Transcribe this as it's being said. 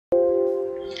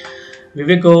We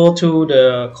will go to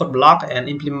the code block and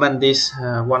implement this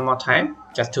one more time,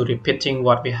 just to repeating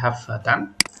what we have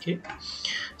done. Okay,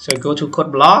 so go to code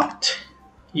block.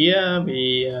 Here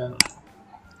we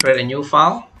create a new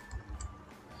file.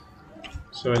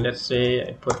 So let's say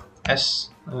I put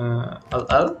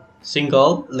SLL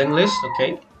single linked list.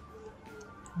 Okay,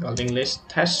 the linked list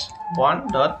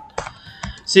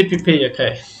test1.cpp.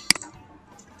 Okay,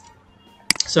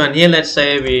 so in here let's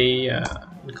say we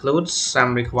include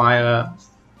some required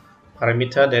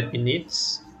parameter that we need,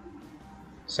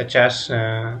 such as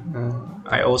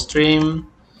IO stream,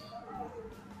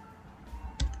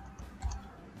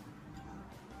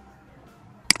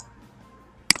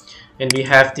 and we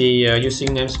have the using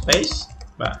namespace,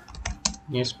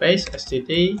 namespace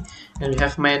std, and we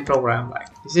have main program. Like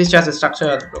this is just a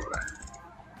structure of the program.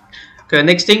 Okay,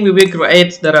 next thing we will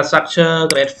create data structure,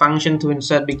 create function to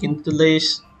insert begin to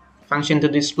list, function to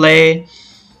display,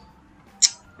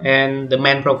 and the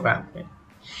main program. Okay.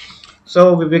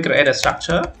 So we will create a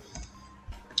structure.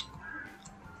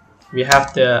 We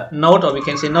have the node, or we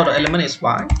can say node element is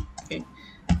fine. Okay,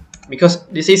 because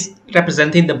this is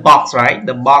representing the box, right?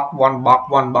 The box one box,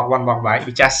 right?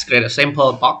 We just create a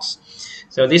simple box.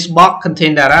 So this box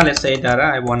contain data. Let's say data.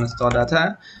 I want to store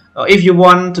data. If you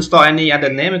want to store any other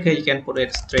name, okay, you can put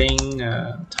it string,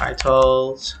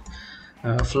 titles,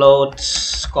 float,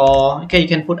 score. Okay, you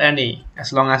can put any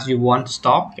as long as you want to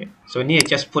store. Okay, so in here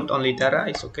just put only data.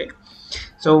 It's okay.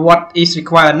 So what is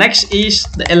required next is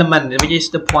the element, which is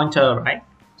the pointer, right?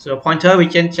 So pointer, we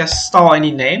can just store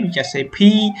any name. You just say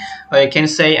p, or you can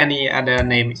say any other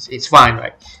name. It's fine,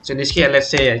 right? So in this case, let's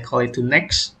say I call it to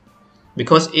next,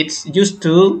 because it's used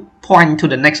to point to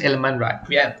the next element, right?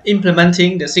 We are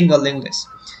implementing the single linked list,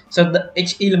 so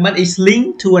each element is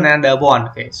linked to another one.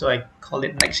 Okay, so I call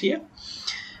it next here.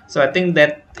 So I think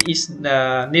that is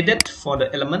needed for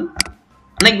the element.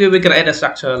 Next we will create a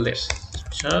structure list.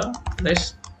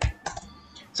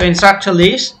 So in structure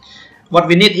list, what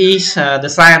we need is the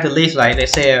size of the list, right?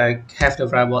 Let's say I have the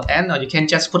variable n, or you can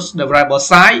just put the variable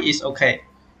size. Is okay.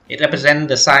 It represents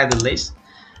the size of the list.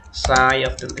 Size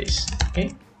of the list.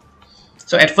 Okay.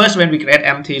 So at first, when we create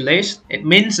empty list, it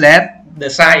means that the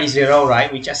size is 0,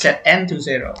 right? We just set n to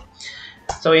 0.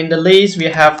 So in the list we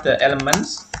have the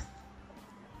elements,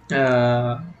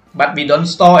 but we don't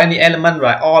store any element,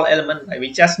 right? All elements, right?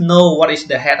 We just know what is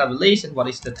the head of the list and what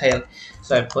is the tail.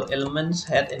 So I put elements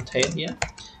head and tail here,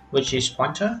 which is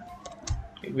pointer.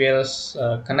 It will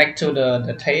connect to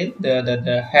the tail,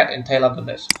 the head and tail of the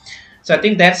list. So I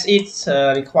think that's it.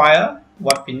 Require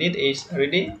what we need is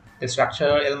already the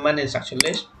structure element in structure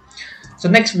list. So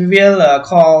next we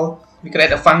will we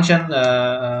create a function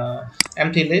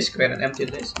empty list, create an empty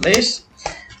list,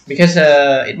 because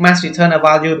it must return a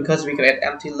value, because we create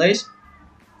empty list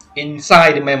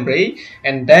inside the memory,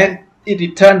 and then it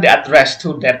return the address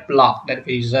to that block, that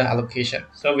is allocation.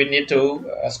 So we need to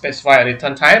specify a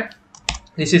return type.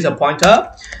 This is a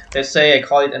pointer. Let's say I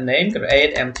call it a name,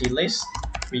 create empty list.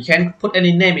 We can put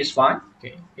any name, is fine.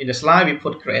 Okay, in the slide we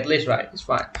put create list, right? It's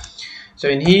fine. So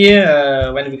in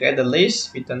here, when we create the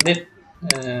list, we don't need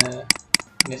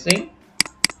anything.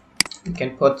 We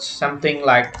can put something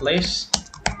like list.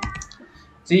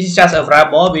 This is just a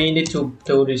variable. We need to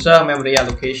reserve memory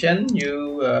allocation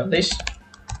new list,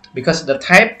 because the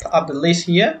type of the list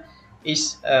here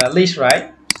is list,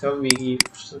 right? So we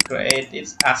create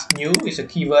it as new. It's a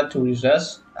keyword to reserve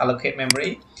allocate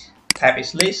memory. Type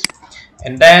is list,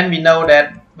 and then we know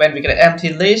that when we create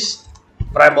empty list,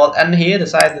 variable n here, the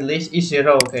size of the list is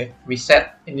 0. Okay, we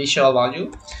set initial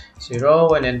value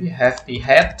 0, and then we have the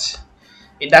head.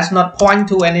 It does not point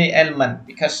to any element,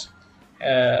 because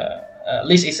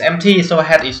list is empty, so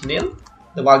head is nil.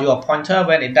 The value of pointer,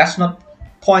 when it does not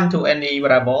point to any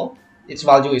variable, its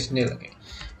value is nil. Okay,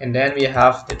 and then we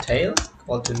have the tail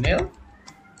equal to nil.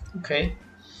 Okay,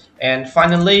 and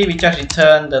finally we just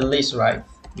return the list, right?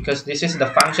 Because this is the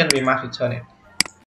function, we must return it.